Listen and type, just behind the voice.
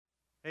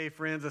Hey,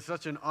 friends, it's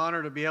such an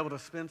honor to be able to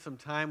spend some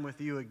time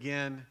with you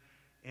again.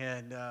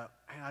 And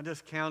I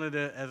just counted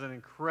it as an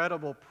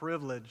incredible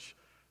privilege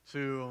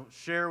to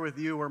share with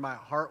you where my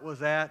heart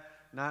was at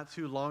not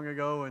too long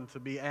ago. And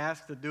to be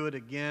asked to do it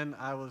again,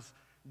 I was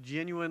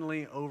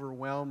genuinely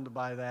overwhelmed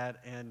by that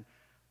and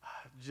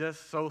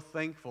just so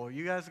thankful.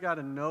 You guys got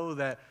to know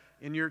that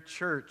in your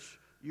church,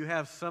 you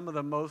have some of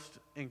the most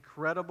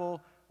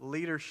incredible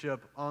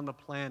leadership on the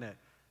planet.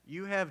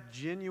 You have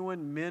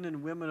genuine men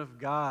and women of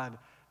God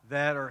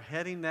that are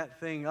heading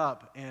that thing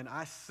up, and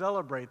I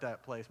celebrate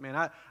that place.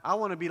 Man, I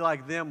want to be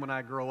like them when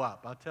I grow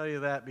up. I'll tell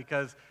you that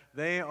because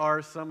they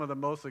are some of the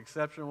most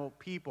exceptional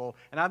people.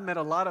 And I've met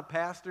a lot of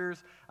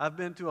pastors. I've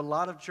been to a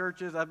lot of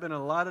churches. I've been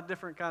in a lot of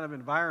different kind of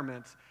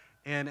environments.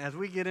 And as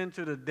we get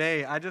into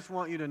today, I just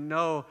want you to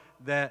know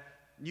that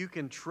you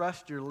can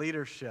trust your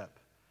leadership,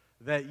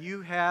 that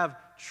you have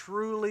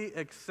truly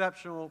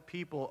exceptional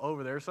people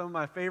over there. Some of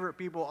my favorite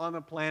people on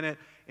the planet,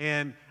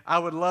 and I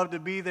would love to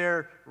be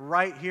there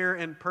right here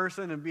in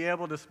person and be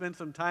able to spend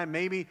some time.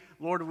 Maybe,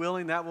 Lord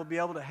willing, that will be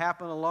able to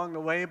happen along the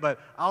way,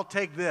 but I'll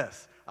take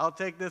this. I'll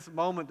take this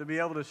moment to be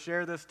able to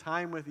share this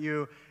time with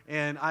you,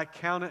 and I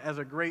count it as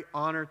a great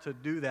honor to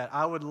do that.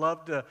 I would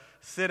love to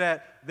sit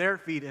at their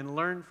feet and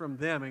learn from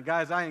them. And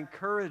guys, I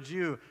encourage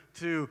you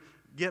to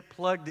get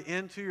plugged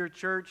into your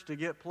church, to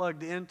get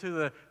plugged into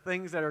the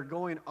things that are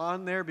going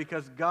on there,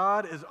 because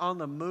God is on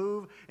the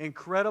move.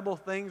 Incredible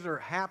things are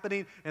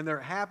happening, and they're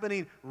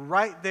happening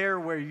right there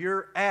where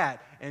you're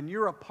at, and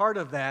you're a part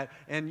of that,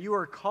 and you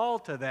are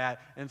called to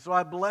that. And so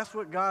I bless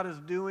what God is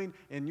doing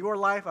in your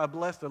life. I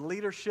bless the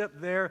leadership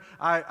there.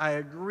 I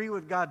agree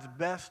with God's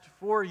best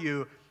for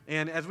you.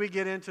 And as we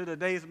get into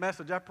today's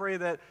message, I pray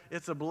that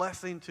it's a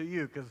blessing to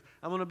you, because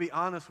I'm going to be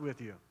honest with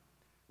you.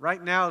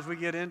 Right now, as we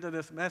get into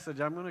this message,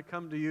 I'm going to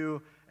come to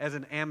you as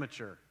an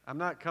amateur. I'm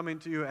not coming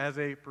to you as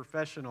a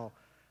professional,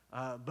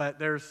 but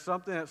there's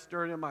something that's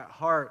stirred in my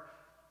heart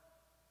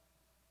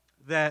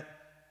that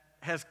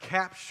has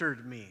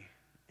captured me.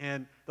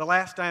 And the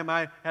last time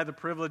I had the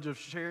privilege of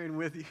sharing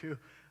with you,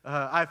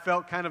 I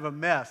felt kind of a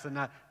mess, and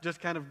I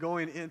just kind of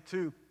going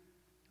into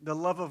the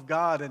love of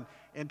God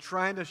and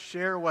trying to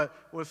share what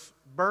was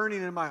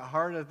burning in my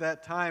heart at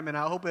that time. And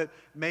I hope it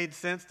made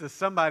sense to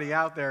somebody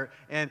out there.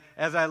 And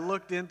as I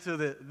looked into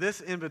this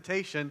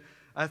invitation,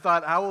 I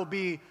thought I will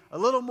be a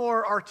little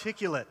more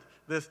articulate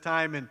this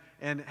time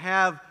and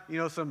have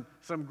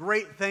some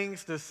great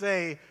things to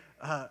say.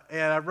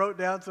 And I wrote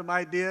down some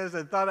ideas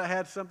and thought I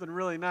had something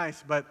really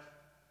nice. But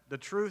the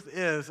truth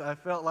is, I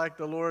felt like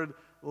the Lord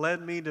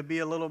led me to be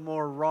a little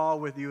more raw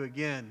with you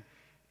again.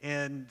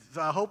 And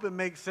so I hope it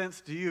makes sense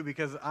to you,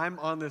 because I'm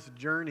on this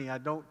journey. I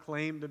don't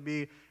claim to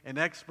be an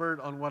expert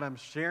on what I'm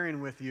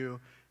sharing with you.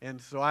 And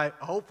so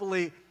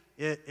hopefully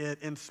it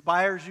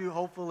inspires you.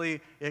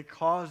 Hopefully it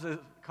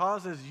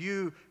causes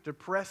you to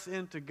press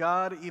into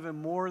God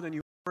even more than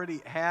you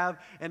already have,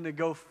 and to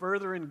go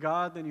further in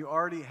God than you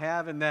already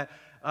have, and that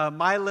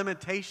my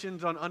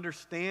limitations on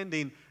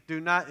understanding do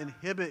not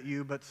inhibit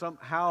you, but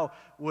somehow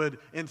would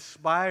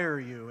inspire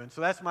you. And so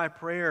that's my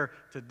prayer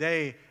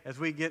today as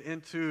we get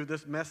into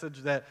this message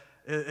that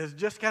is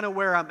just kind of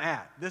where I'm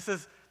at. This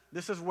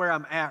is where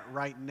I'm at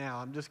right now.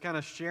 I'm just kind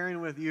of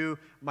sharing with you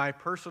my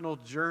personal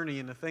journey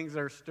and the things that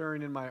are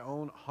stirring in my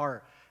own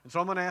heart. And so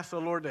I'm going to ask the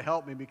Lord to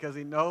help me, because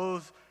He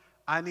knows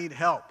I need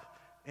help.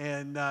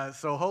 And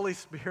so Holy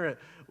Spirit,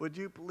 would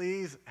you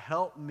please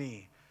help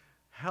me?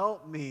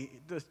 Help me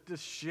to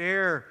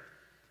share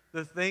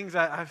the things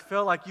I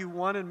felt like you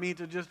wanted me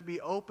to just be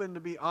open,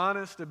 to be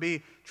honest, to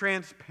be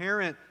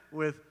transparent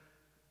with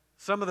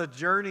some of the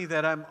journey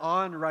that I'm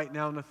on right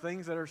now and the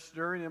things that are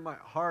stirring in my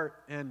heart.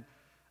 And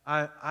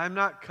I'm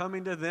not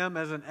coming to them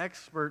as an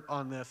expert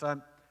on this.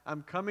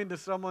 I'm coming to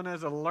someone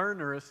as a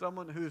learner, as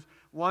someone who's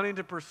wanting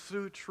to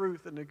pursue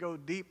truth and to go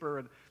deeper.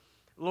 And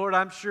Lord,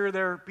 I'm sure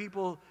there are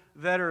people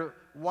that are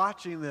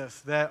watching this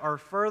that are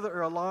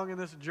further along in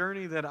this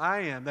journey than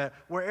I am, that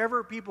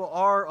wherever people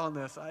are on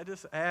this, I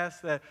just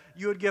ask that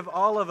you would give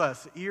all of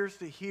us ears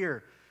to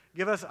hear,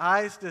 give us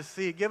eyes to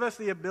see, give us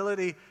the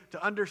ability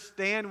to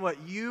understand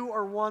what you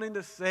are wanting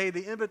to say,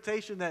 the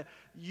invitation that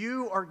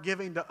you are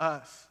giving to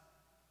us,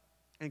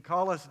 and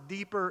call us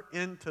deeper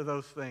into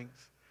those things.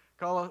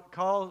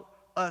 Call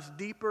us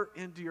deeper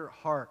into your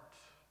heart.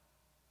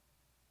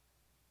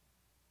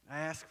 I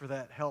ask for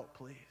that help,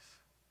 please.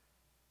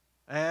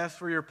 I ask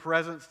for your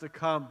presence to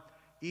come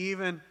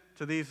even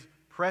to these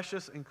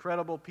precious,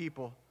 incredible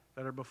people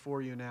that are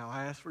before you now.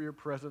 I ask for your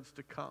presence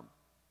to come.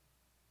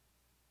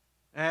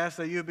 I ask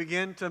that you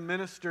begin to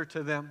minister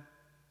to them.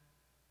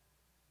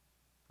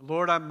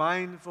 Lord, I'm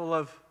mindful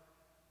of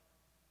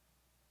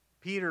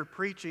Peter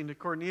preaching to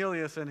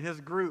Cornelius and his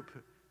group.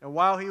 And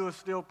while he was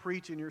still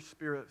preaching, your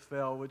Spirit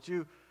fell. Would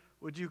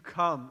you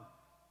come?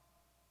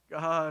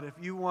 God, if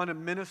you want to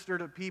minister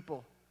to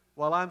people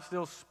while I'm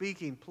still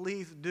speaking,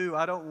 please do.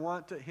 I don't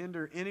want to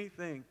hinder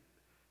anything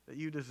that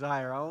you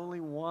desire. I only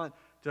want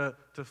to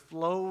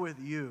flow with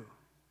you.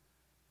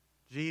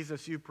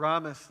 Jesus, you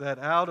promised that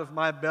out of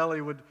my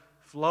belly would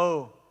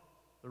flow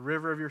the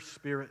river of your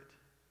Spirit.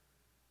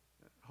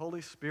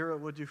 Holy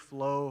Spirit, would you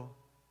flow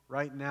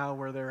right now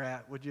where they're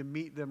at? Would you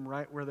meet them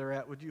right where they're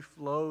at? Would you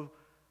flow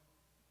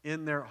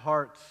in their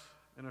hearts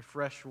in a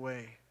fresh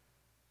way?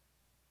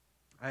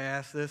 I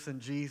ask this in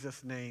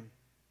Jesus' name.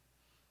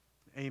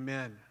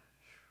 Amen.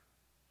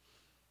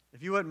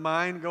 If you wouldn't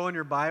mind, go in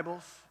your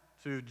Bibles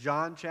to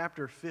John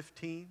chapter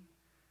 15.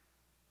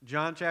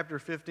 John chapter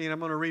 15, I'm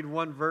going to read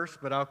one verse,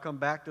 but I'll come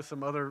back to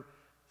some other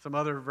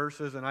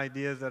verses and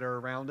ideas that are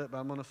around it. But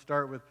I'm going to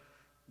start with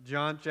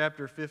John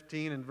chapter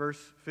 15 and verse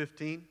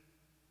 15.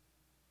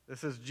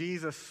 This is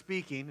Jesus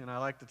speaking, and I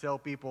like to tell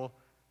people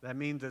that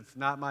means it's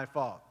not my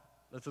fault.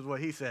 This is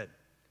what he said.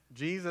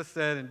 Jesus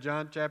said in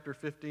John chapter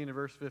 15 and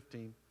verse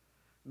 15,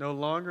 "No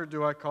longer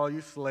do I call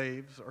you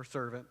slaves or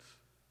servants,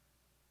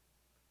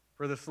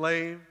 for the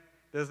slave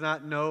does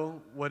not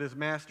know what his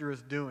master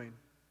is doing,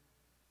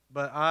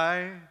 but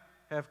I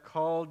have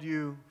called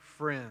you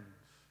friends.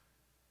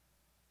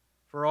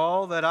 For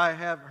all that I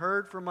have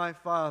heard from my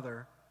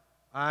Father,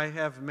 I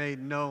have made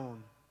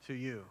known to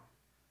you."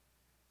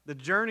 The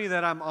journey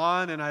that I'm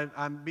on, and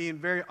I'm being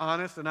very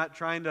honest and not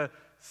trying to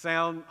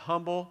sound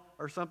humble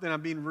or something,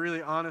 I'm being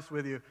really honest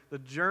with you. The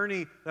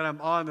journey that I'm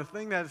on, the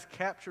thing that has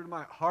captured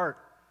my heart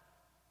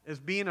is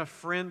being a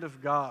friend of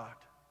God.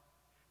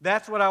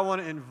 That's what I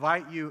want to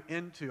invite you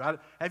into.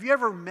 Have you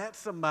ever met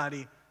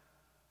somebody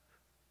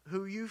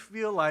who you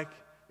feel like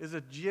is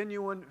a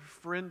genuine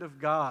friend of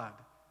God?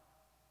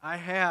 I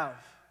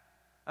have.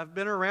 I've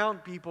been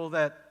around people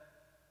that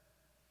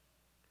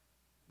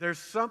there's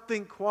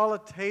something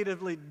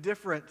qualitatively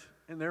different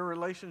in their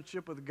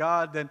relationship with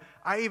God than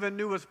I even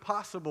knew was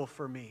possible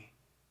for me.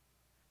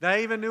 That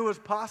I even knew was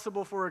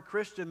possible for a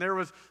Christian. There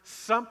was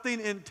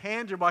something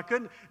intangible. I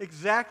couldn't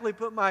exactly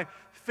put my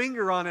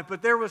finger on it,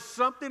 but there was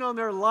something on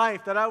their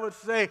life that I would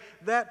say,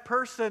 that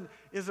person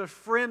is a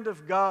friend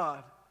of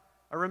God.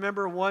 I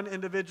remember one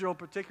individual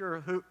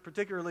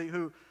particularly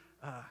who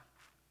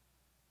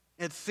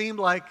it seemed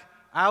like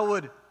I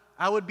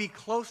would be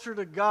closer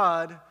to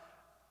God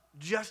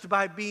just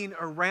by being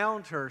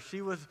around her.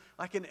 She was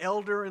like an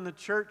elder in the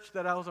church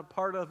that I was a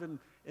part of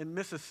in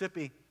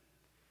Mississippi.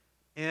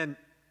 And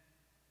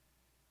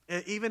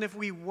even if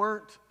we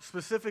weren't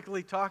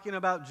specifically talking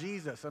about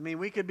Jesus, I mean,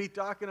 we could be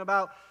talking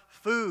about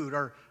food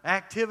or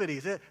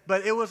activities.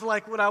 But it was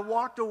like when I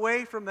walked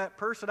away from that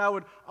person, I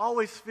would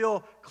always feel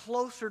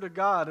closer to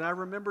God. And I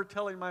remember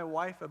telling my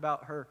wife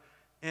about her.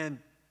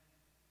 And,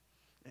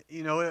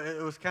 you know,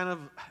 it was kind of,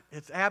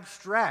 it's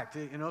abstract.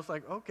 You know, it's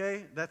like,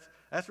 okay,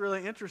 that's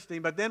really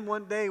interesting. But then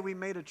one day we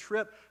made a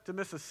trip to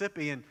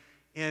Mississippi,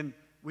 and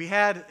we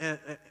had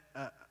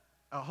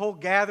a whole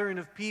gathering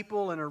of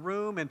people in a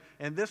room,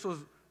 and this was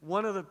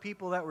one of the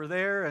people that were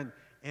there,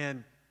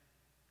 and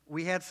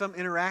we had some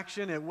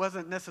interaction. It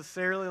wasn't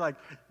necessarily like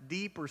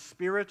deep or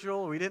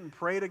spiritual. We didn't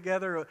pray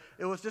together.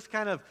 It was just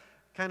kind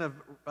of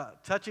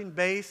touching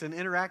base and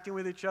interacting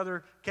with each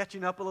other,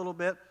 catching up a little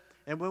bit.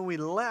 And when we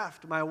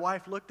left, my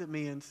wife looked at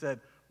me and said,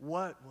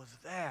 "What was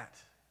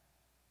that?"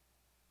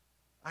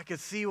 I could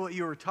see what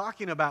you were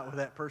talking about with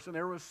that person.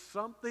 There was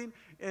something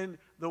in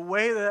the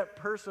way that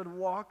person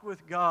walked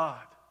with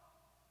God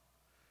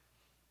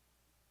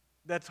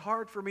that's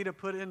hard for me to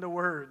put into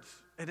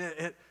words.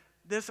 And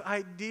this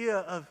idea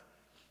of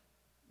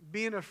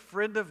being a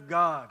friend of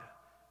God,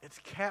 it's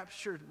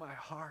captured my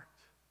heart.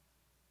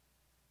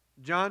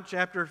 John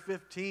chapter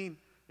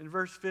 15, in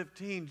verse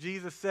 15,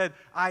 Jesus said,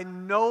 "I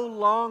no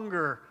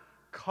longer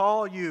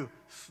call you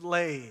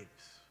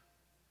slaves."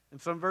 In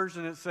some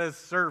version it says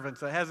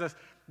servants. It has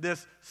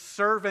this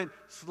servant,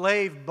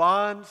 slave,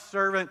 bond,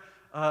 servant,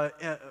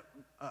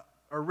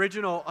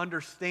 original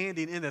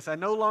understanding in this. I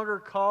no longer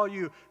call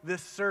you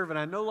this servant.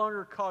 I no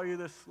longer call you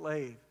this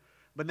slave.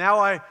 But now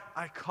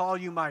I call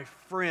you my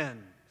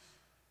friends.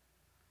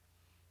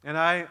 And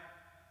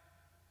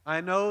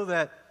I know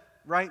that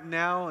right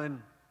now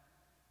in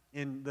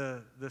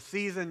the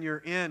season you're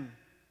in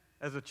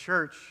as a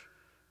church,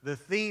 the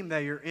theme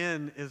that you're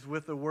in is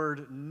with the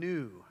word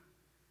new.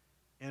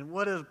 And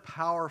what a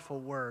powerful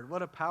word.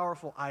 What a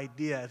powerful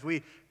idea. As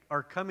we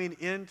are coming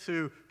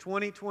into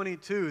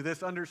 2022,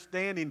 this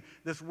understanding,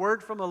 this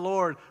word from the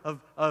Lord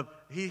of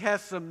He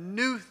has some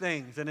new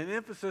things and an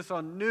emphasis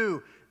on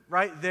new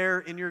right there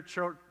in your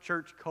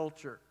church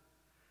culture.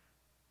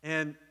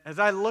 And as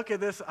I look at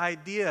this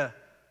idea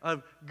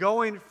of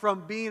going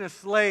from being a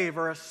slave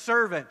or a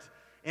servant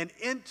and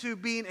into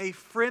being a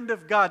friend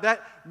of God,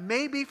 that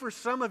maybe for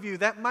some of you,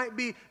 that might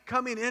be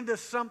coming into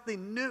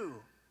something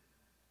new.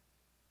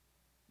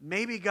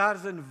 Maybe God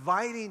is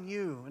inviting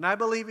you, and I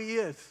believe He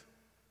is.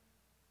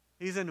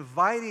 He's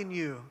inviting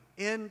you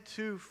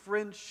into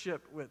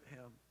friendship with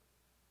Him.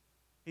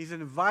 He's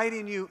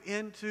inviting you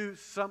into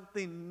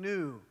something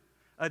new,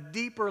 a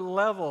deeper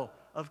level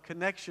of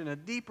connection, a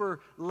deeper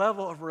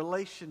level of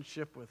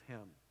relationship with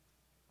Him.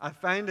 I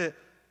find it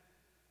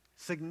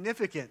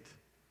significant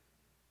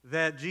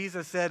that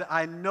Jesus said,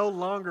 "I no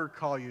longer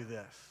call you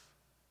this,"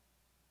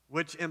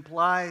 which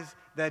implies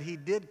that He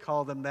did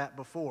call them that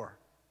before.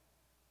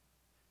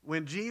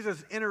 When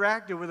Jesus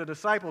interacted with the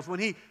disciples, when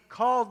he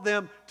called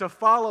them to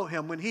follow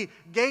him, when he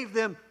gave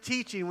them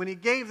teaching, when he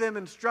gave them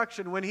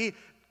instruction, when he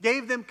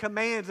gave them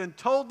commands and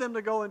told them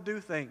to go and do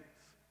things,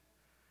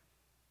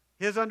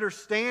 his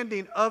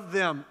understanding of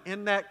them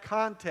in that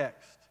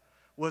context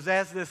was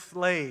as this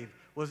slave,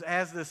 was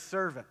as this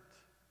servant.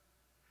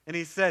 And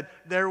he said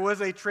there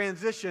was a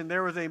transition,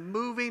 there was a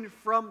moving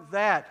from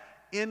that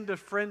into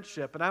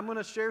friendship. And I'm going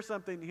to share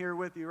something here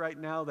with you right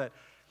now that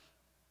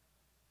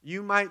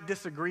you might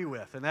disagree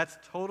with, and that's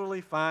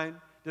totally fine.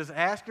 Just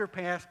ask your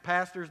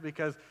pastors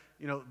because,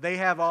 they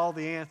have all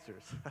the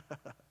answers.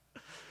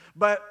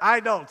 But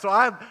I don't. So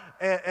I'm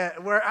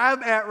where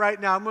I'm at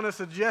right now, I'm going to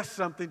suggest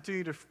something to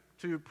you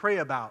to pray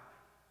about.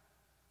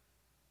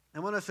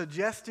 I'm going to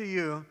suggest to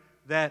you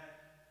that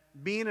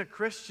being a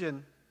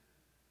Christian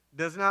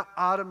does not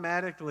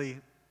automatically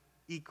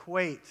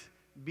equate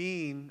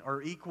being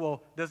or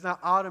equal, does not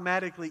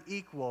automatically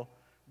equal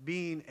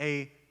being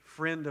a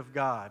friend of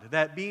God.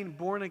 That being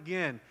born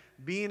again,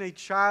 being a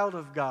child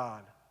of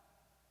God,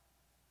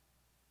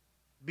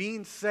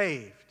 being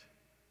saved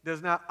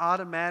does not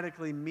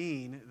automatically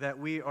mean that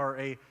we are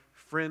a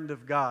friend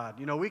of God.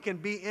 We can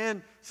be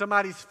in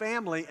somebody's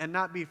family and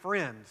not be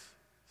friends.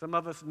 Some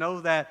of us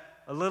know that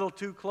a little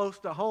too close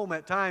to home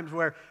at times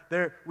where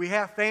we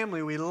have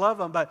family, we love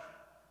them, but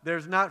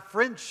there's not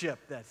friendship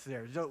that's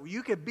there. So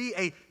you could be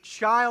a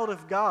child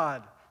of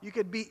God. You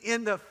could be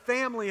in the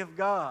family of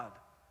God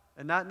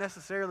and not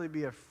necessarily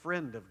be a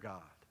friend of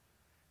God.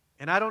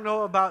 And I don't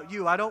know about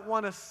you. I don't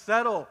want to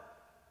settle.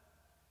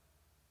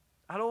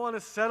 I don't want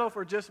to settle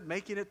for just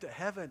making it to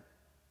heaven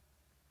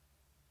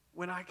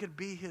when I could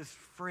be his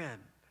friend.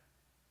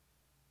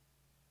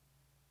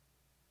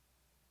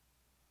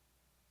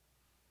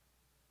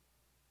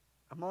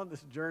 I'm on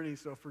this journey,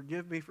 so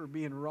forgive me for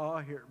being raw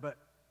here, but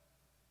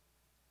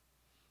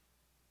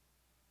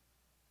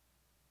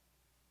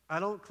I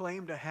don't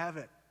claim to have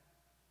it.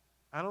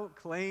 I don't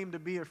claim to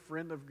be a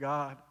friend of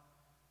God,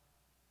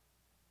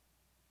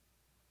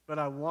 but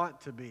I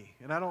want to be.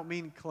 And I don't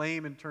mean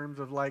claim in terms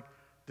of like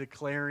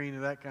declaring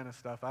and that kind of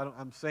stuff.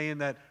 I'm saying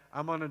that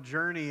I'm on a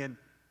journey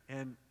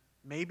and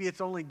maybe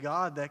it's only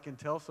God that can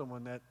tell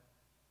someone that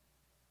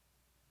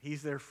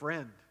he's their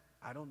friend.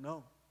 I don't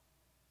know.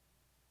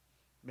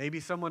 Maybe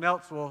someone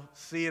else will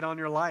see it on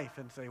your life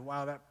and say,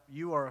 wow, that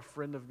you are a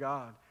friend of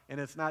God. And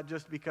it's not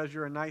just because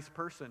you're a nice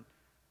person.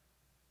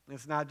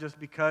 It's not just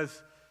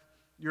because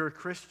you're a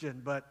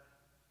Christian, but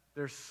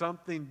there's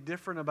something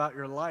different about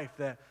your life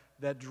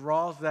that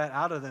draws that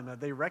out of them, that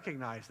they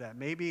recognize that.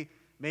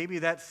 Maybe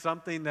that's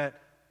something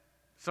that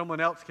someone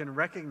else can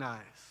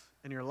recognize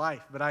in your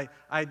life. But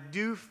I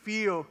do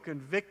feel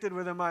convicted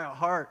within my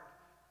heart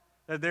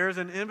that there's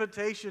an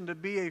invitation to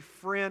be a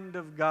friend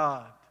of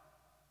God.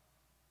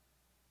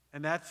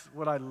 And that's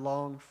what I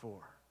long for.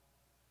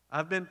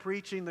 I've been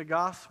preaching the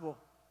gospel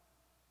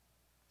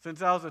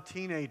since I was a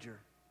teenager.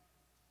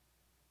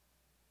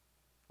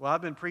 Well,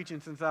 I've been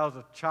preaching since I was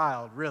a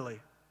child, really.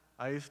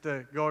 I used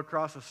to go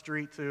across the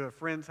street to a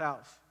friend's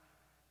house,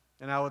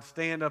 and I would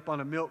stand up on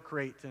a milk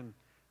crate, and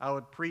I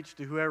would preach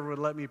to whoever would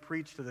let me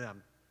preach to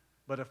them.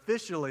 But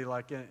officially,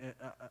 like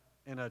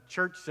in a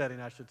church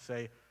setting, I should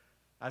say,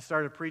 I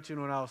started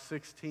preaching when I was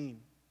 16.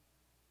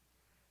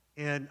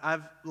 And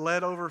I've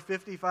led over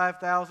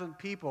 55,000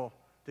 people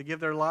to give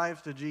their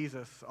lives to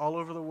Jesus all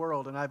over the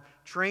world. And I've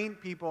trained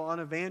people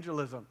on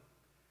evangelism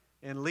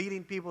and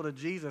leading people to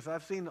Jesus.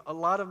 I've seen a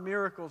lot of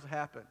miracles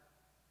happen.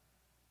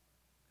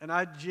 And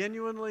I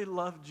genuinely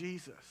love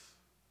Jesus.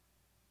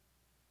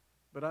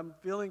 But I'm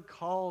feeling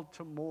called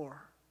to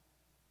more.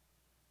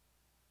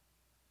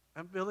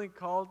 I'm feeling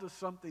called to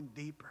something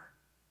deeper.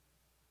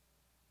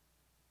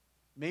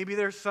 Maybe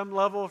there's some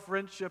level of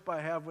friendship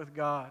I have with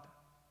God,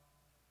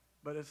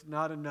 but it's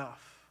not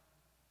enough.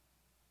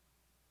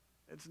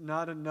 It's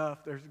not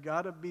enough. There's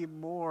got to be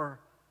more.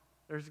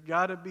 There's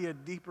got to be a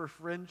deeper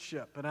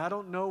friendship. And I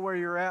don't know where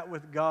you're at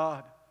with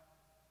God,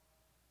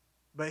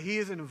 but He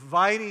is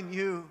inviting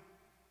you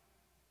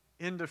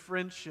into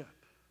friendship.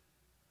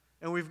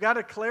 And we've got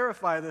to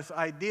clarify this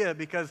idea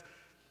because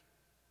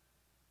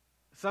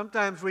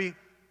sometimes we,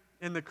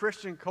 in the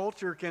Christian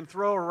culture, can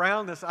throw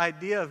around this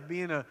idea of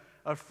being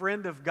a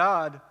friend of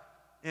God,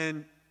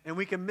 and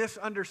we can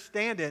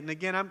misunderstand it. And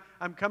again,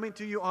 I'm coming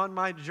to you on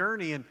my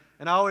journey, and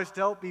I always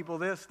tell people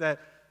this, that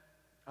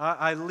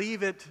I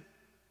leave it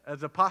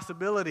as a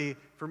possibility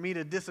for me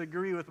to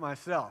disagree with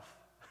myself.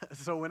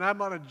 So when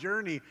I'm on a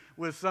journey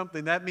with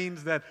something, that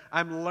means that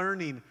I'm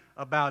learning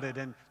about it.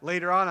 And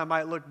later on, I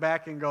might look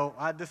back and go,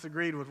 I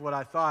disagreed with what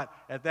I thought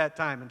at that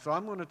time. And so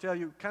I'm going to tell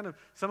you kind of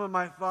some of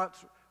my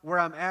thoughts where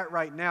I'm at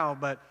right now,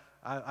 but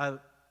I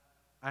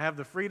have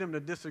the freedom to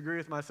disagree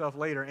with myself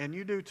later, and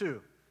you do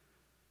too.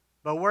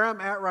 But where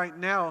I'm at right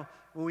now,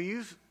 when we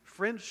use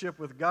friendship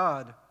with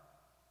God,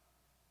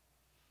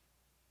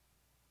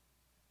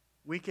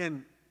 we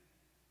can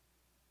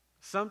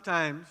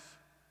sometimes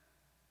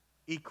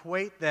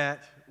equate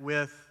that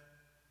with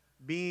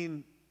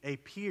being a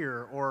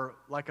peer or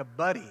like a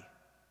buddy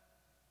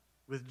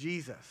with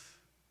Jesus.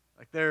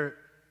 Like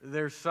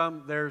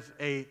there's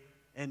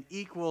an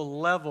equal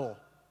level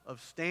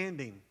of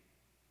standing.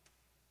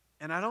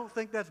 And I don't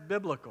think that's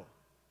biblical.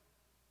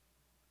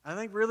 I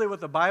think really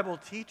what the Bible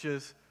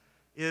teaches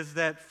is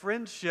that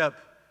friendship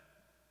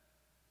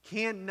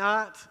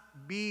cannot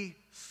be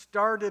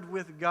started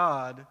with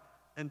God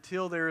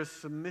until there is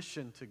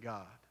submission to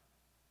God.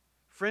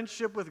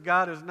 Friendship with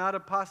God is not a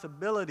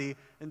possibility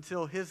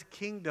until His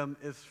kingdom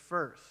is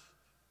first.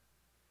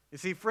 You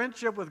see,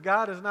 friendship with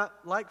God is not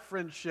like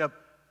friendship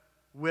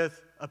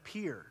with a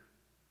peer.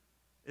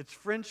 It's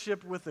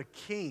friendship with a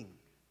king.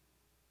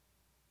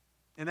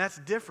 And that's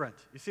different.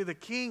 You see, the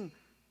king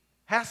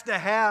has to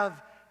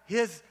have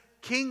his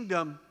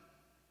kingdom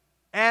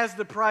as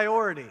the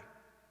priority. You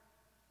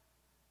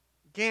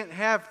can't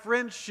have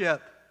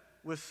friendship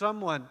with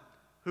someone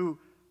who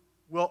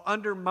will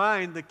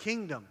undermine the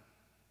kingdom.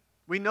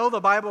 We know the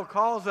Bible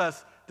calls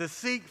us to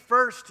seek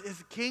first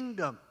His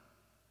kingdom.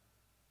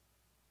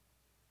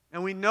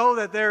 And we know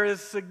that there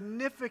is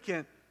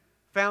significant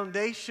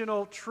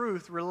foundational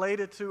truth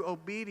related to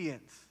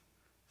obedience,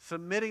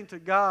 submitting to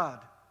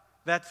God.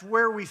 That's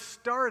where we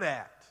start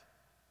at.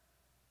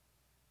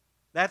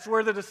 That's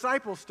where the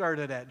disciples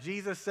started at.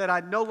 Jesus said, I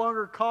no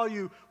longer call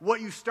you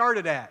what you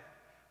started at.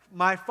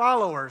 My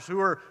followers, who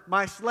are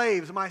my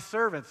slaves, my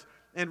servants.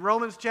 In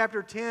Romans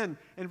chapter 10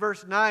 and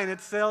verse 9, it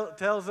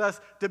tells us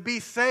to be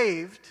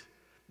saved,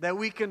 that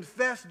we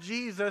confess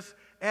Jesus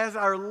as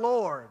our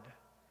Lord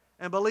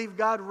and believe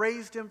God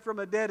raised Him from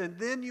the dead, and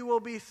then you will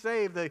be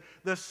saved.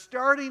 The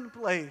starting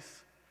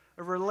place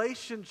of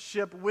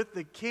relationship with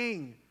the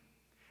King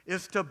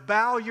is to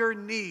bow your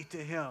knee to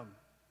Him,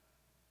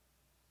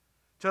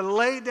 to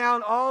lay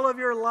down all of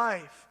your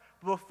life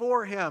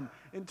before Him,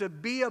 and to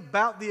be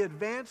about the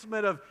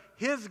advancement of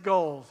His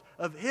goals,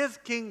 of His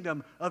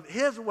kingdom, of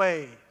His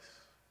ways.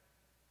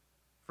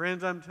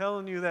 Friends, I'm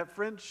telling you that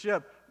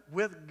friendship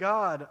with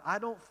God, I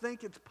don't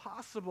think it's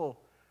possible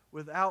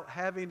without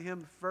having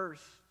Him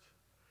first,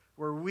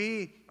 where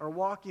we are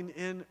walking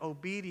in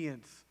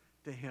obedience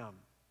to Him.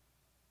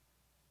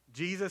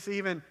 Jesus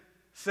even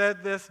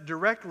said this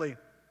directly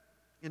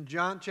in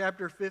John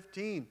chapter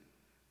 15,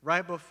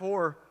 right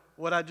before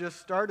what I just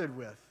started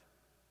with.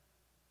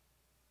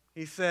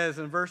 He says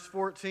in verse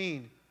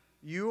 14,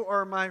 you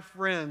are my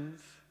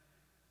friends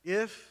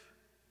if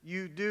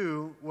you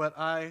do what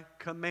I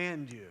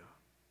command you.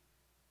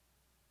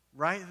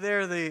 Right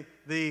there,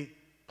 the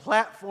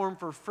platform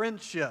for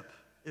friendship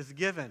is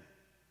given.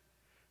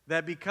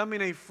 That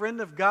becoming a friend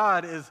of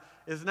God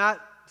is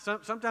not,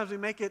 sometimes we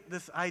make it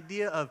this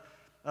idea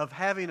of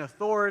having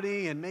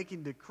authority and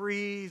making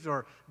decrees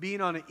or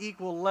being on an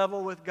equal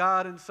level with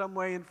God in some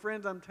way. And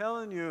friends, I'm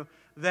telling you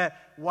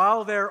that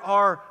while there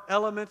are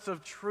elements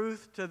of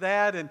truth to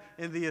that and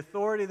the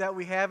authority that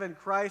we have in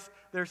Christ,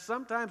 there's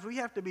sometimes we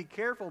have to be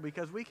careful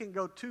because we can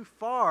go too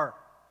far.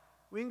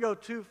 We can go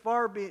too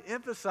far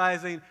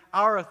emphasizing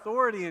our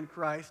authority in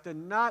Christ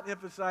and not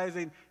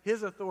emphasizing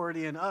His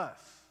authority in us.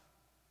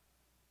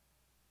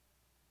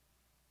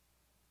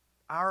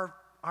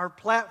 Our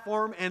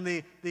platform and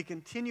the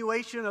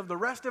continuation of the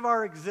rest of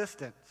our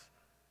existence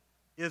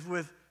is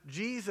with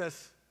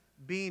Jesus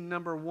being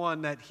number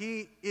one, that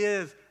He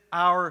is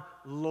our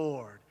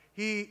Lord.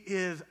 He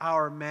is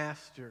our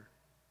Master.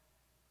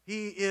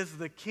 He is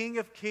the King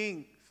of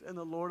Kings and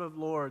the Lord of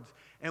Lords,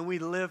 and we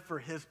live for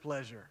His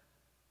pleasure.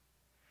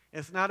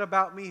 It's not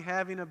about me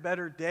having a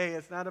better day.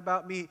 It's not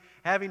about me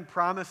having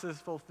promises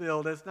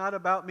fulfilled. It's not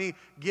about me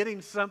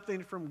getting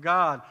something from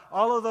God.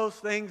 All of those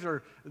things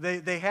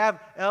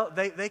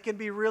they can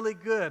be really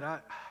good.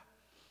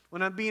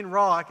 When I'm being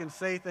raw, I can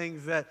say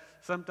things that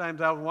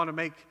sometimes I would want to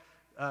make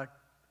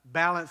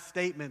balanced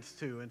statements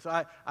to. And so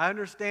I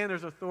understand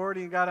there's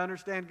authority in God. I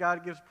understand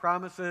God gives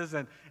promises,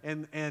 and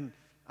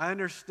I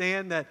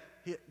understand that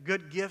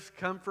good gifts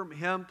come from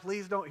Him.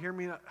 Please don't hear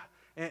me.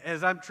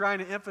 As I'm trying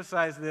to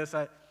emphasize this,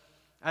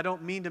 I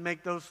don't mean to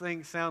make those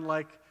things sound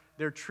like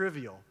they're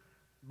trivial.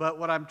 But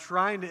what I'm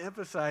trying to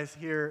emphasize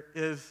here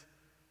is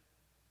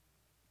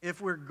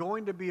if we're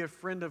going to be a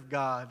friend of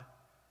God,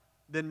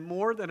 then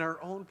more than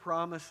our own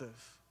promises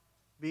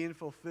being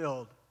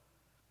fulfilled,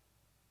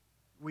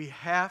 we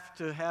have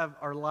to have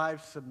our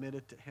lives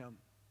submitted to Him.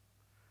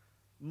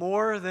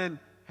 More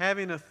than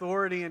having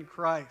authority in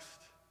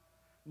Christ,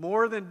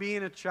 more than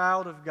being a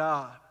child of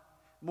God,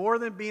 more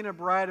than being a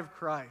bride of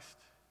Christ,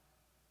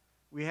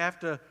 we have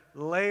to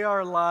lay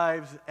our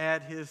lives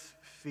at His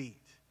feet,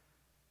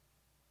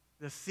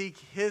 to seek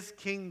His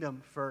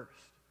kingdom first.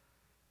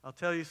 I'll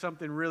tell you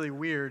something really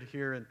weird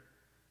here, and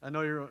I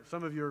know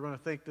some of you are going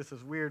to think this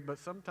is weird, but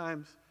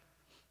sometimes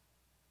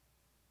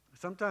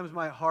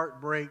my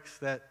heart breaks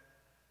that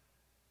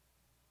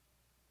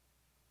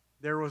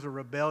there was a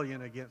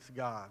rebellion against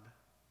God.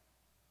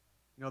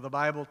 You know, the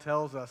Bible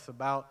tells us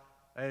about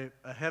a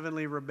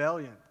heavenly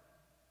rebellion.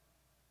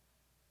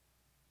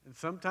 And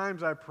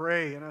sometimes I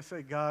pray, and I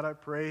say, God, I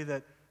pray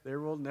that there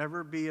will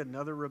never be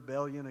another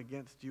rebellion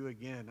against you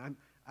again.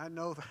 I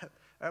know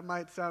that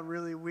might sound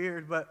really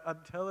weird, but I'm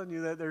telling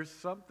you that there's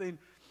something,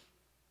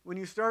 when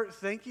you start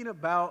thinking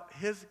about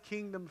His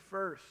kingdom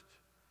first,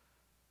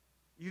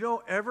 You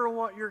don't ever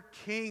want your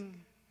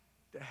king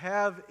to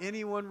have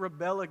anyone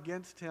rebel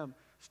against him.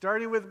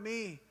 Starting with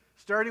me,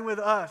 starting with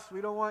us. We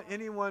don't want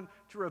anyone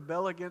to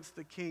rebel against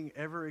the king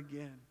ever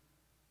again.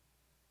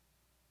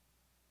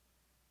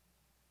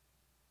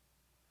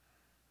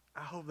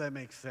 I hope that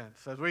makes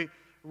sense. As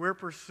we're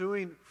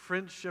pursuing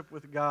friendship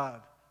with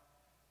God,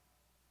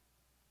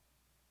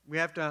 we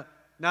have to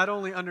not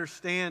only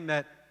understand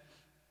that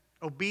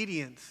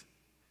obedience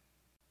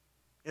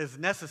is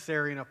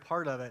necessary and a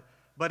part of it,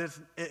 but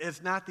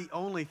it's not the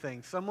only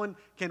thing. Someone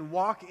can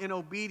walk in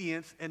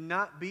obedience and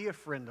not be a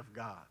friend of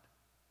God.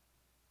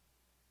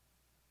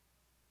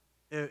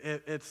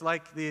 It's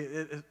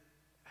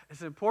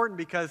important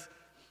because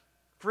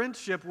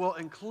friendship will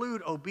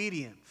include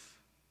obedience,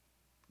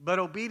 but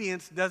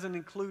obedience doesn't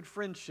include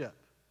friendship.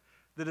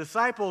 The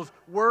disciples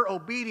were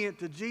obedient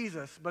to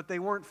Jesus, but they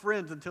weren't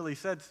friends until he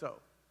said so.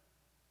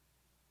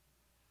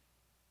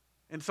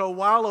 And so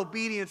while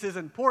obedience is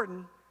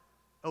important,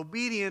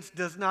 obedience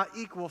does not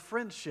equal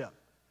friendship.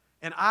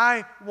 And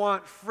I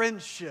want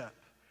friendship.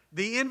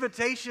 The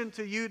invitation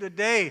to you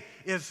today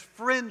is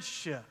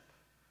friendship.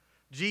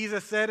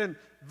 Jesus said in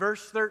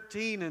verse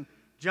 13 in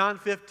John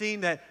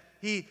 15 that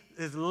he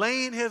is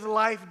laying his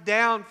life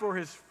down for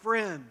his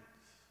friends.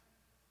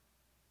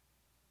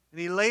 And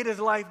he laid his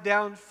life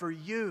down for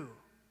you.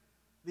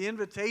 The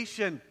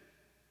invitation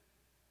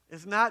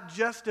is not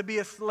just to be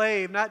a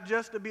slave, not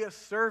just to be a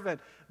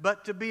servant,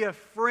 but to be a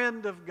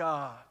friend of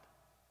God.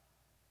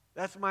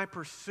 That's my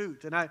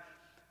pursuit. And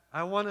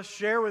I want to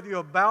share with you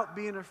about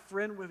being a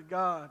friend with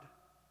God.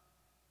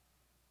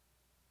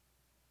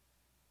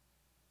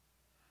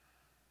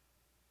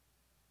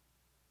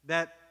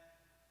 That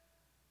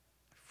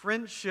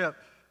friendship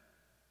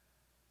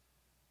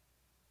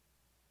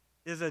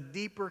is a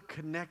deeper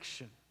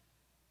connection.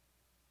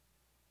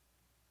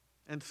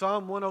 And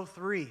Psalm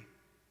 103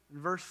 in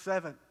verse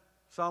 7,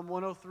 Psalm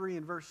 103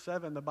 in verse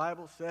 7, the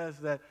Bible says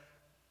that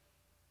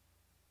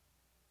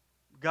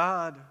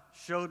God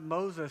showed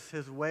Moses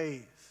his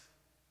ways,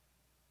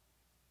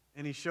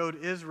 and he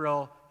showed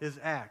Israel his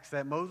acts.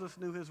 That Moses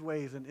knew his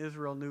ways and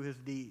Israel knew his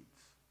deeds.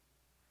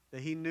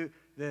 That he knew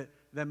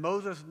that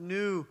Moses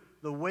knew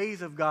the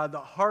ways of God, the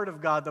heart of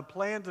God, the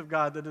plans of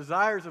God, the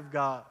desires of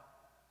God.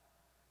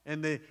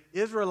 And the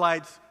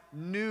Israelites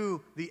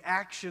knew the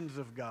actions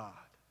of God.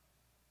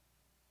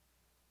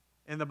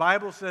 And the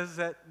Bible says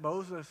that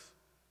Moses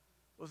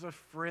was a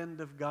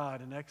friend of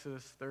God in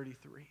Exodus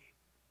 33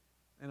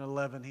 and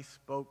 11. He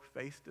spoke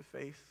face to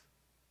face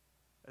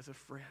as a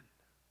friend.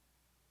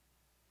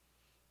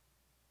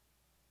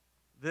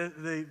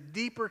 The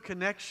deeper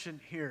connection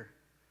here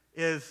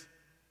is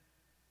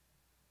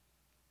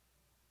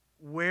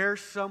where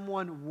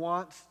someone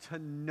wants to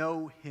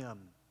know him.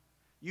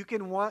 You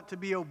can want to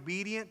be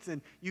obedient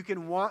and you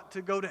can want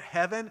to go to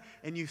heaven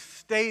and you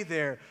stay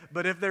there.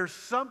 But if there's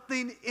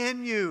something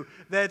in you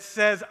that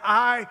says,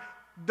 I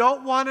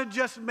don't want to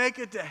just make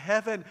it to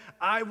heaven,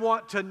 I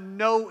want to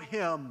know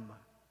him,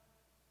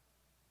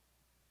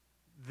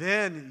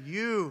 then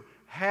you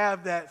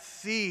have that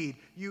seed.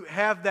 You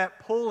have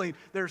that pulling.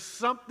 There's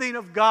something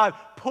of God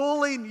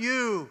pulling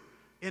you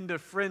into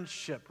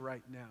friendship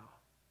right now.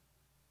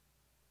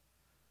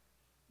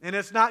 And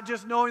it's not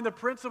just knowing the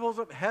principles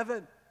of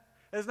heaven.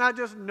 It's not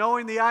just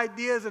knowing the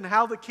ideas and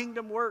how the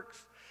kingdom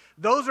works.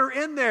 Those are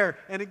in there.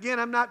 And again,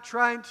 I'm not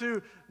trying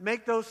to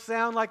make those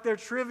sound like they're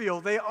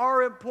trivial. They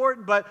are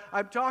important, but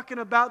I'm talking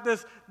about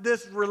this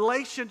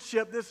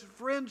relationship, this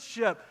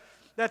friendship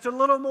that's a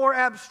little more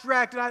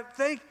abstract. And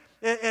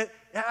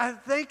I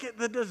think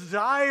the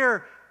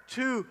desire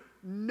to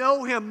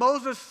know him.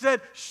 Moses said,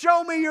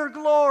 "Show me your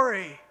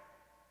glory."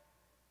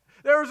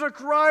 There was a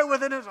cry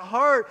within his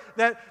heart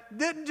that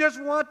didn't just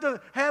want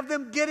to have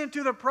them get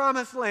into the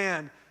promised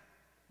land,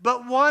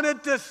 but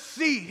wanted to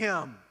see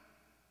him,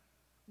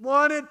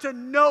 wanted to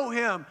know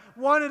him,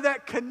 wanted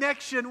that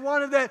connection,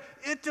 wanted that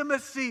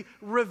intimacy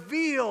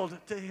revealed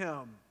to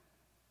him.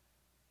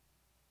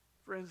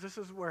 Friends, this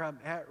is where I'm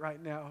at right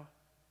now.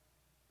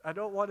 I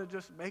don't want to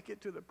just make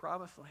it to the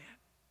promised land.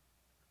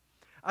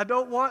 I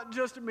don't want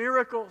just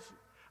miracles.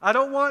 I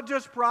don't want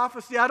just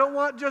prophecy. I don't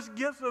want just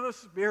gifts of the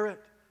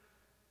Spirit.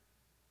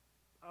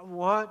 I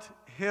want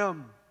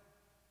him.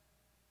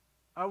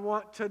 I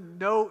want to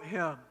know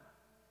him.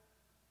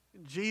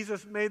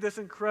 Jesus made this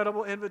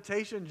incredible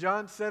invitation,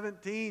 John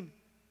 17.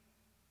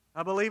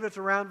 I believe it's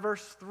around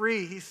verse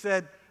 3. He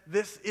said,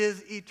 "This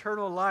is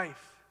eternal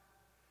life,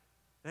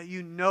 that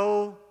you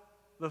know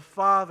the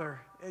Father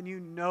and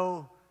you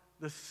know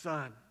the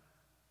Son."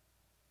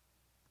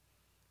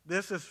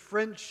 This is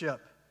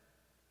friendship.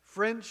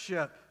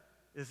 Friendship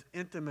is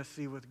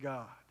intimacy with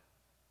God.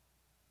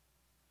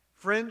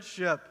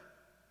 Friendship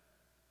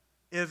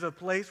is a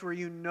place where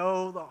you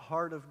know the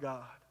heart of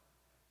God.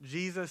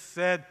 Jesus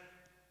said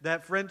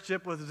that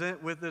friendship was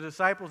with the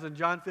disciples in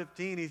John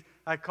 15.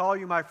 I call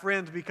you my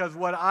friends because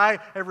what I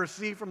have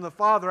received from the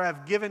Father I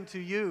have given to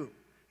you.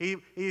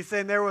 He's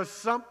saying there was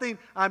something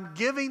I'm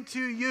giving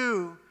to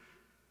you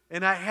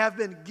and I have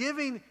been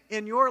giving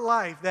in your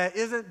life that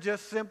isn't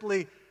just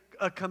simply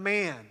a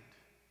command,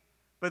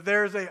 But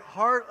there's a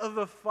heart of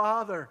the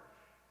Father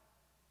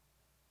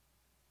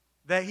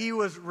that He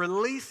was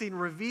releasing,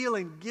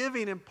 revealing,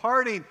 giving,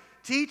 imparting,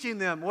 teaching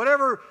them,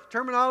 whatever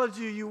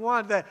terminology you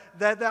want,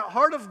 that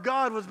heart of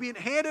God was being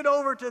handed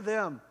over to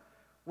them.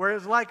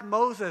 Whereas like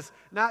Moses,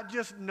 not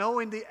just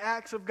knowing the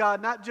acts of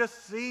God, not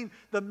just seeing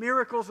the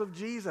miracles of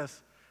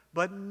Jesus,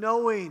 but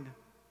knowing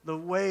the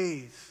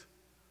ways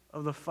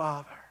of the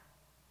Father.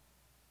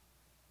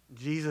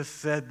 Jesus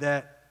said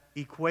that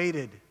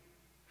equated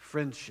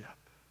friendship.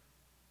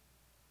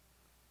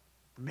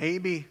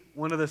 Maybe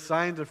one of the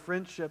signs of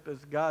friendship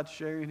is God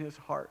sharing His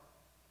heart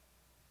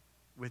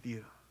with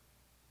you,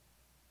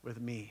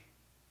 with me,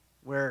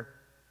 where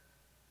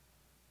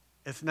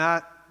it's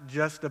not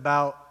just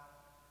about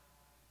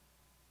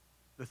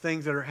the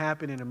things that are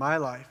happening in my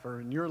life or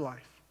in your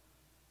life.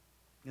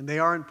 And they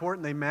are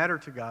important, they matter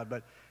to God,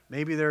 but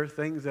maybe there are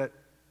things that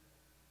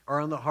are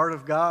on the heart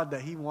of God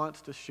that He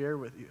wants to share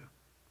with you.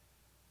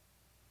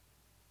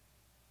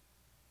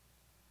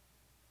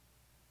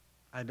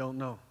 I don't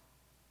know.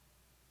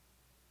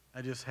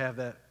 I just have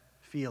that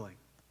feeling.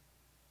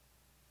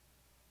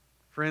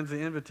 Friends, the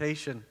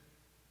invitation,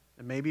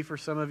 and maybe for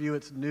some of you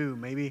it's new,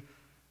 maybe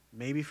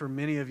for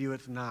many of you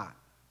it's not.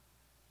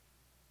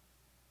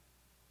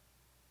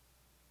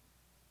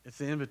 It's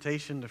the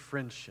invitation to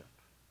friendship.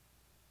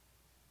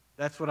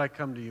 That's what I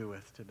come to you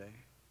with today.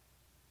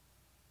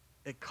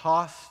 It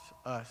costs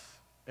us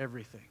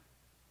everything.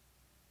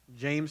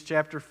 James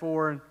chapter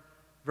 4 and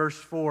verse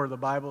 4, the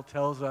Bible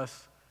tells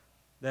us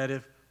that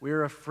if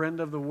we're a friend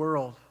of the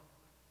world,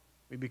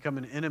 we become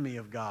an enemy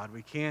of God.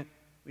 We can't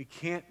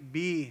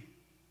be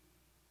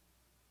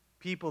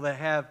people that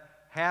have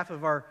half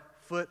of our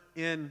foot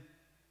in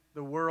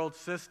the world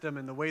system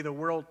and the way the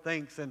world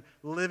thinks and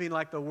living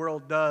like the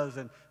world does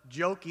and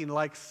joking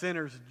like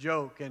sinners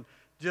joke and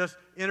just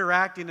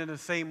interacting in the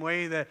same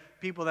way that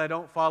people that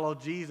don't follow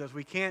Jesus.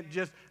 We can't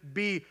just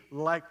be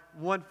like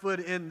one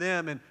foot in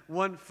them and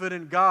one foot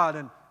in God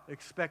and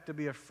expect to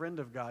be a friend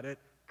of God. It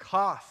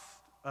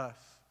costs us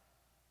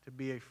to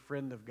be a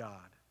friend of God.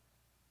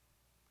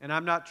 And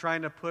I'm not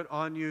trying to put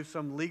on you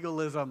some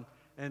legalism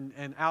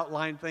and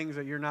outline things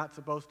that you're not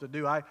supposed to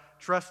do. I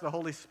trust the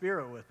Holy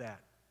Spirit with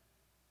that.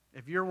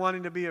 If you're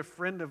wanting to be a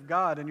friend of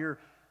God and you're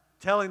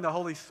telling the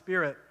Holy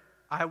Spirit,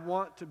 I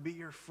want to be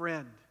your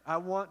friend, I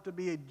want to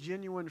be a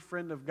genuine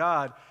friend of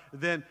God,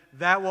 then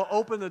that will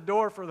open the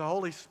door for the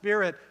Holy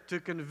Spirit to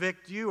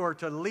convict you or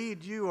to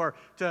lead you or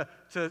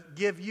to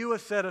give you a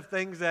set of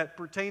things that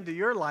pertain to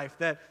your life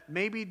that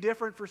may be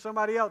different for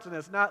somebody else. And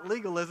it's not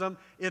legalism,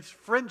 it's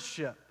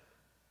friendship.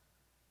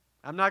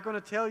 I'm not going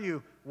to tell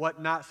you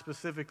what not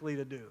specifically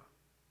to do,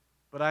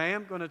 but I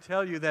am going to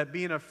tell you that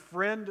being a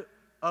friend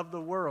of the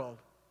world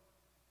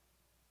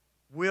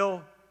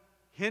will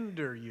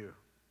hinder you.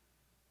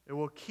 It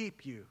will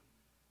keep you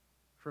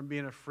from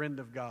being a friend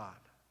of God.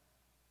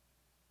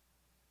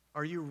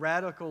 Are you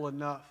radical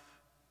enough?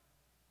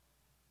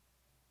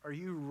 Are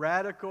you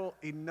radical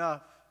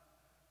enough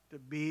to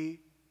be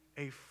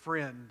a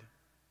friend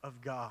of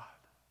God?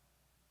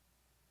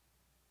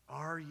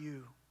 Are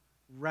you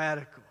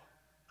radical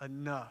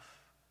enough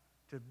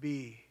to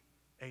be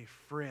a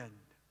friend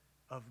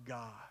of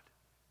God?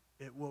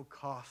 It will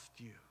cost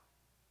you.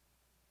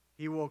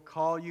 He will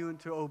call you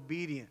into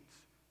obedience.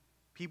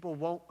 People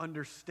won't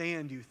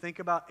understand you. Think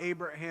about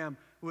Abraham,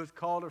 who was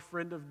called a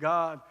friend of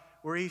God,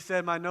 where he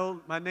said, my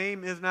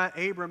name is not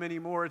Abram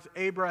anymore, it's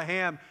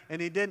Abraham.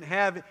 And he didn't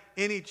have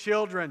any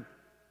children.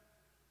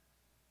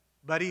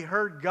 But he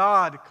heard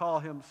God call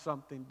him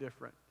something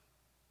different.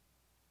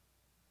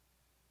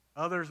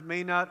 Others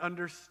may not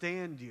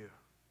understand you.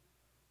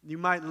 You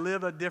might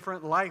live a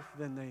different life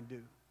than they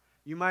do.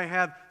 You might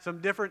have some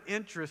different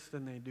interests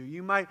than they do.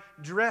 You might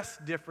dress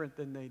different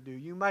than they do.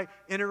 You might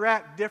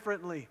interact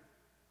differently.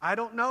 I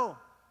don't know.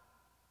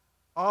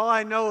 All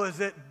I know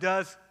is it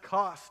does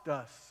cost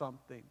us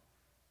something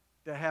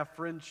to have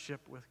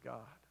friendship with God.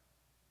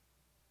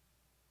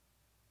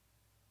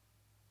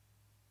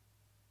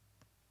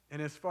 And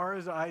as far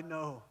as I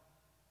know,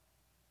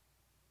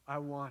 I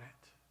want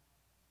it.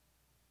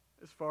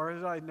 As far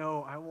as I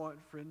know, I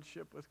want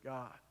friendship with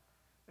God.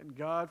 And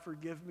God,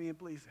 forgive me and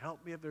please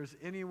help me if there's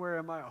anywhere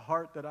in my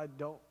heart that I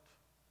don't.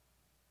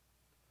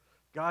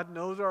 God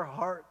knows our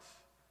hearts.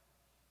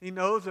 He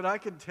knows that I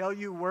can tell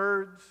you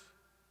words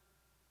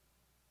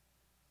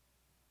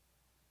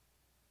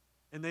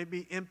and they'd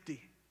be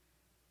empty.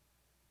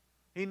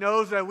 He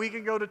knows that we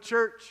can go to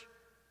church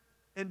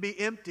and be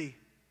empty.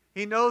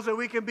 He knows that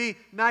we can be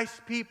nice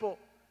people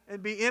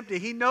and be empty.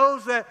 He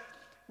knows that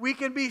we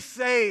can be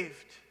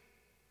saved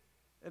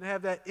and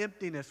have that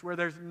emptiness where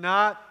there's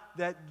not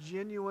that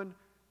genuine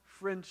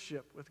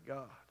friendship with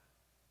God.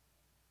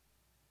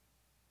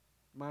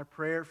 My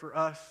prayer for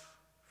us,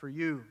 for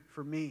you,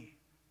 for me,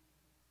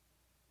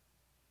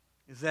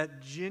 is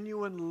that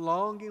genuine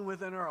longing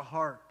within our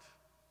heart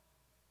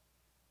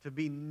to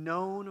be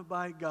known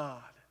by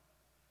God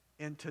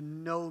and to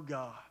know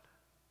God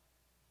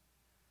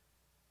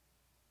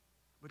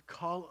would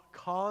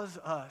cause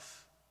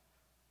us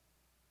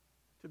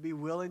to be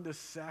willing to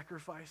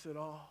sacrifice it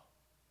all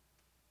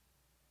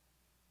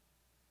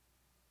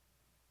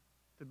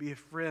to be a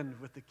friend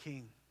with the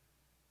King.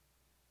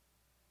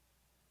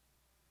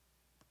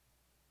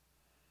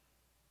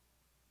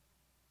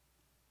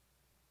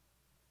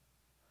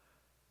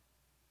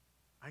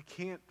 I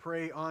can't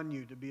pray on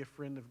you to be a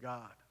friend of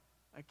God.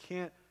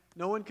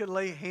 No one could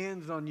lay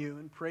hands on you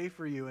and pray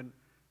for you and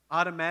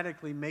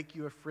automatically make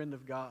you a friend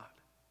of God.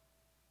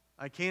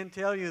 I can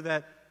tell you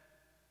that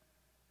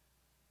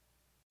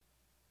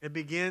it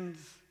begins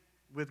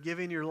with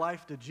giving your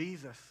life to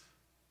Jesus.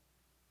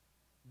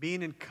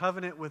 Being in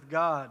covenant with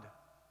God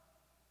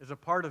is a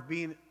part of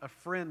being a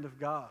friend of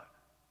God.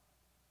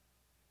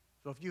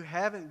 So if you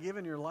haven't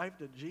given your life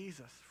to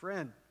Jesus,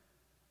 friend,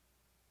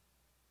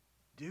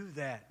 do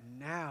that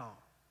now.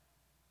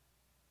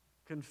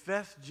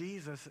 Confess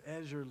Jesus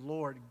as your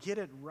Lord. Get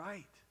it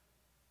right.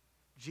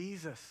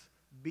 Jesus,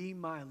 be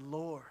my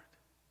Lord.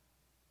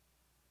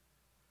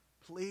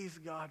 Please,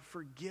 God,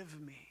 forgive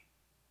me.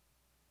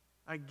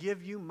 I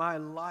give you my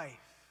life.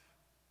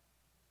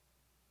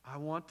 I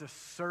want to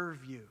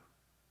serve you,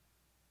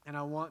 and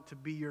I want to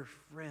be your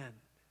friend.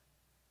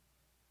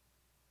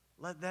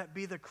 Let that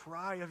be the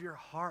cry of your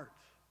heart.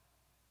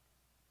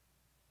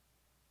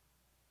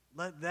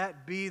 Let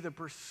that be the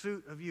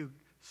pursuit of you.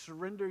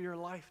 Surrender your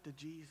life to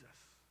Jesus.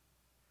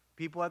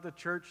 People at the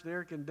church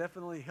there can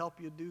definitely help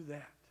you do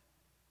that.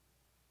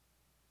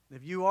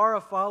 If you are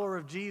a follower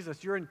of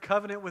Jesus, you're in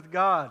covenant with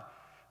God.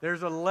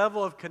 There's a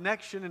level of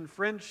connection and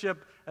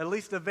friendship, at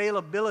least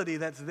availability,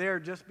 that's there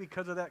just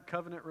because of that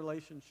covenant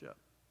relationship.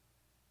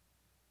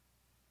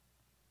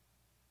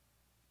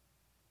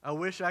 I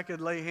wish I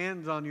could lay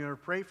hands on you or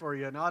pray for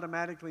you and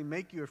automatically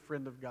make you a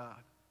friend of God.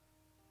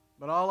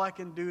 But all I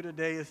can do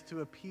today is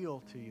to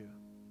appeal to you.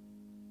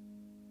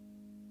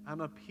 I'm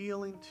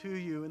appealing to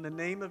you in the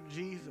name of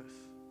Jesus.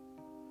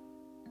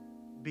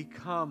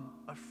 Become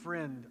a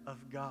friend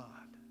of God.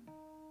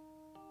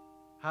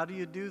 How do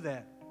you do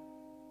that?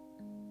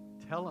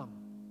 Tell him,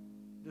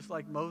 just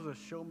like Moses,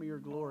 show me your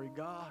glory.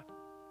 God,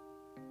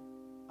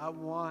 I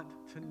want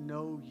to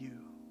know you.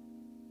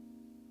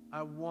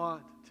 I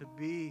want to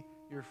be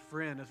your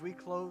friend. As we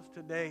close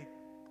today,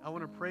 I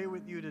want to pray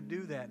with you to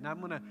do that. And I'm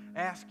going to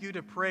ask you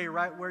to pray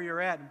right where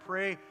you're at and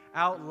pray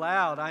out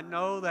loud. I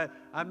know that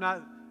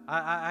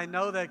I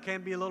know that it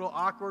can be a little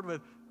awkward with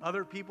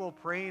other people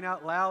praying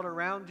out loud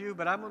around you,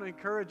 but I'm going to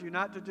encourage you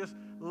not to just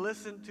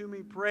listen to me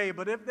pray.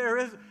 But if there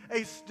is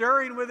a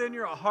stirring within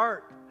your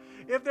heart,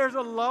 if there's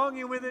a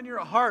longing within your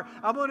heart,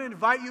 I'm going to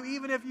invite you,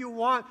 even if you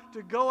want,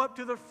 to go up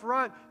to the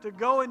front, to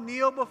go and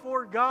kneel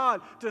before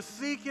God, to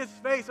seek His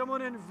face. I'm going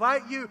to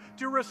invite you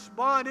to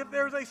respond. If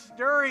there's a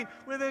stirring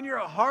within your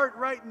heart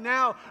right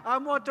now, I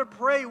want to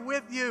pray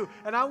with you,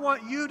 and I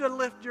want you to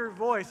lift your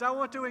voice. I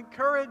want to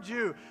encourage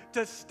you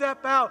to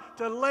step out,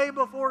 to lay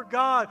before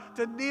God,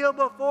 to kneel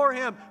before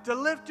Him, to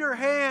lift your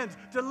hands,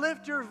 to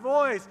lift your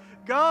voice.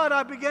 God,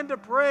 I begin to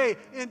pray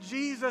in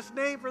Jesus'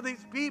 name for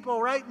these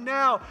people right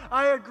now.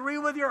 I agree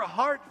with your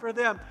heart for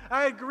them.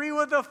 I agree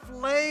with the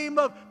flame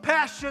of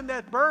passion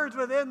that burns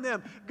within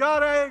them.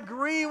 God, I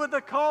agree with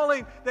the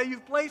calling that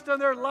you've placed on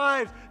their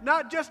lives,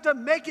 not just to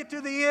make it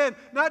to the end,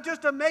 not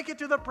just to make it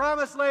to the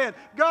promised land.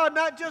 God,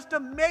 not just to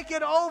make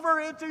it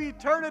over into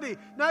eternity,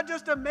 not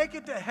just to make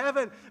it to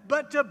heaven,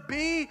 but to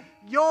be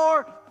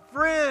your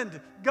friend.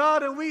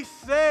 God, and we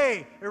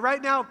say, and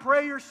right now,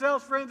 pray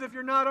yourselves, friends, if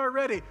you're not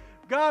already.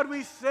 God,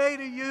 we say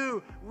to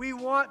you, we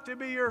want to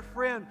be your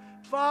friend.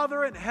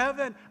 Father in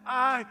heaven,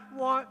 I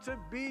want to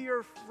be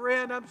your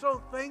friend. I'm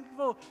so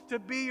thankful to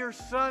be your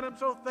son. I'm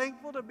so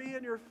thankful to be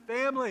in your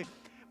family.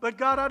 But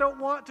God, I don't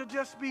want to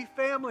just be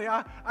family.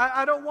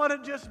 I don't want to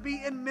just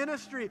be in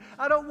ministry.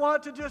 I don't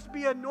want to just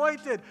be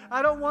anointed.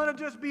 I don't want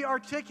to just be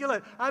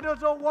articulate. I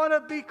just don't want to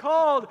be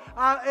called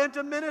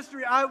into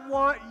ministry. I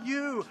want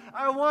you.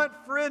 I want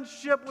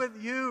friendship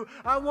with you.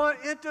 I want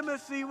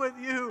intimacy with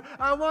you.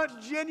 I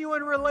want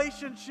genuine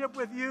relationship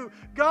with you.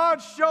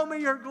 God, show me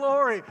your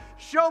glory.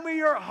 Show me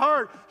your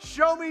heart.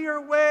 Show me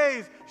your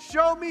ways.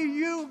 Show me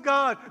you,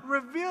 God.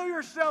 Reveal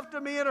yourself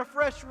to me in a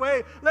fresh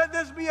way. Let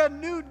this be a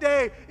new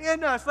day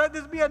in us. Let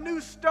this be a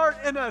new start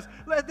in us.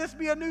 Let this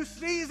be a new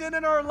season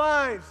in our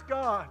lives,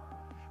 God,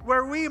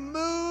 where we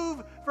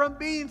move from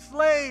being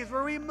slaves,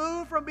 where we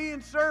move from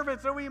being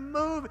servants, and we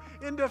move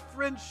into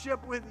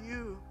friendship with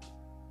you.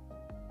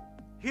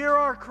 Hear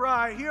our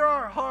cry, hear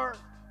our heart.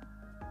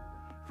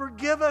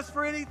 Forgive us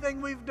for anything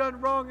we've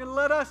done wrong, and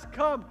let us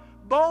come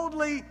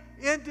boldly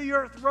into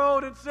your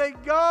throne and say,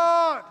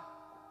 God,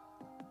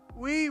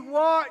 we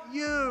want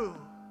you.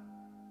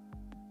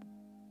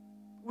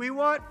 We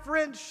want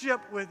friendship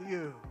with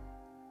you.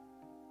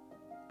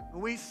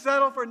 We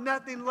settle for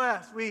nothing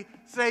less. We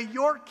say,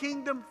 your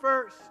kingdom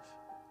first.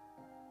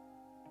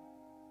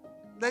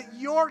 Let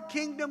your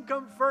kingdom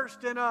come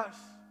first in us.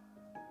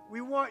 We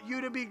want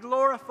you to be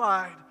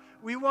glorified.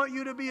 We want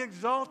you to be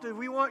exalted.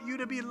 We want you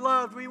to be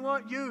loved. We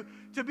want you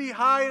to be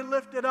high and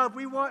lifted up.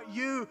 We want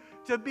you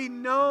to be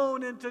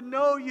known and to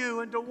know you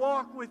and to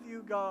walk with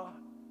you, God.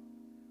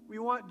 We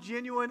want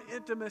genuine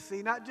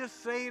intimacy, not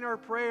just saying our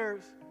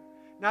prayers,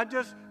 not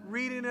just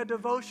reading a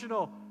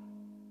devotional.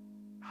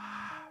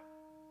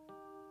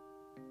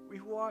 We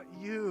want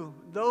you.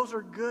 Those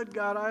are good,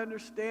 God, I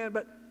understand,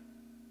 but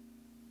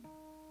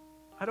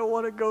I don't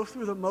want to go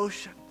through the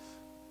motions.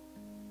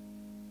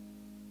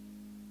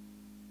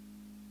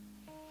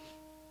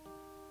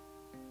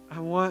 I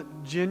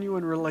want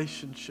genuine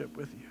relationship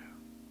with you.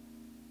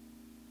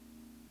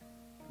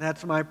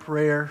 That's my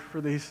prayer for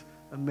these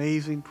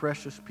amazing,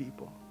 precious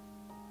people.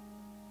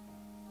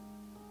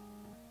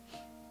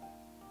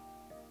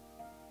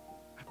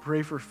 I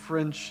pray for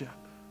friendship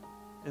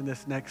in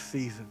this next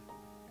season.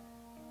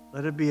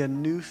 Let it be a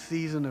new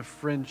season of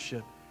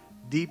friendship,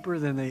 deeper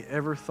than they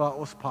ever thought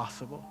was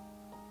possible.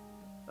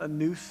 A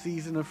new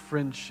season of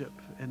friendship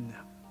in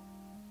them.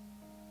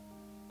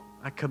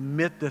 I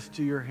commit this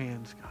to your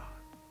hands, God.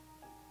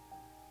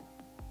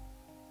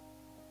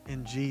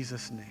 In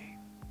Jesus' name.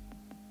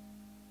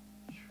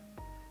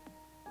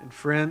 And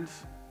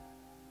friends,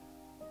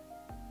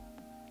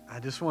 I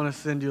just want to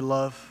send you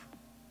love.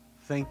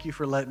 Thank you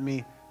for letting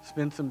me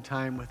spend some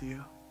time with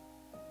you.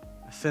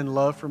 I send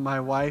love from my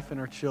wife and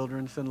our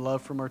children. Send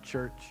love from our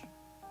church.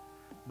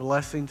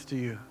 Blessings to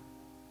you.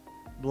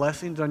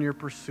 Blessings on your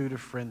pursuit of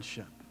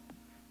friendship.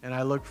 And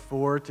I look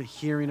forward to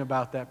hearing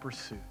about that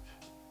pursuit.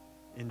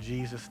 In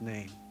Jesus'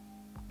 name,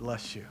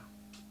 bless you.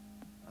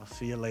 I'll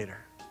see you later.